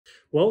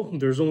Well,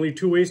 there's only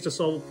two ways to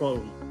solve a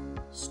problem.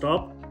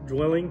 Stop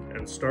dwelling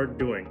and start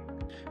doing.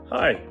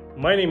 Hi,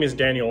 my name is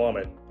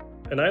Danial,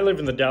 and I live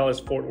in the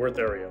Dallas-Fort Worth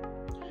area.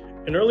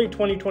 In early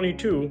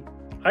 2022,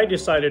 I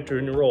decided to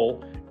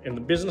enroll in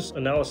the business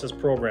analysis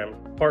program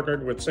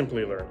partnered with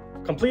Simplilearn.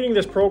 Completing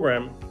this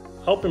program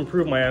helped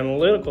improve my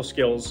analytical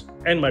skills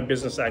and my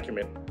business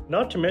acumen,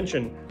 not to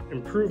mention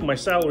improve my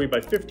salary by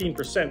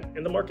 15%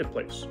 in the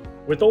marketplace.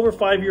 With over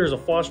 5 years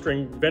of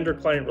fostering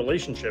vendor-client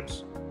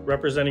relationships,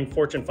 representing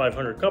Fortune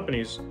 500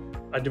 companies,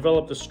 I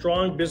developed a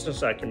strong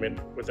business acumen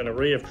with an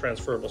array of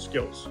transferable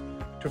skills.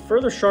 To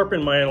further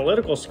sharpen my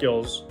analytical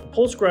skills, a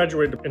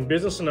postgraduate in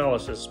business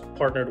analysis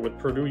partnered with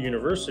Purdue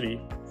University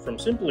from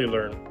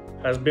Simplilearn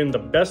has been the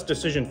best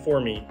decision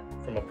for me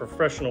from a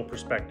professional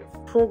perspective. The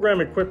program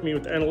equipped me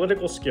with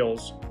analytical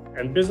skills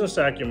and business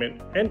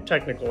acumen and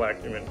technical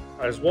acumen,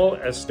 as well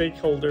as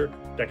stakeholder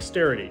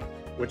dexterity,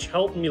 which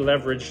helped me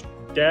leverage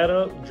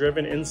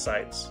data-driven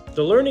insights.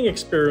 The learning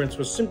experience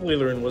with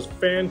Simplilearn was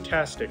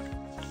fantastic.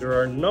 There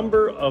are a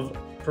number of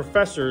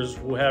professors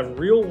who have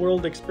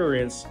real-world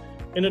experience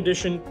in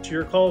addition to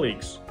your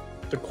colleagues.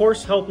 The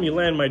course helped me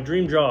land my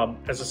dream job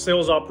as a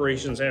sales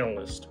operations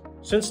analyst.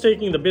 Since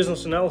taking the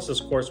business analysis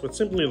course with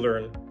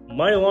Simplilearn,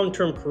 my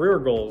long-term career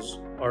goals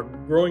are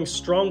growing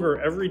stronger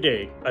every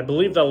day. I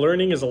believe that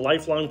learning is a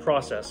lifelong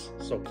process,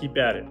 so keep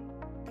at it.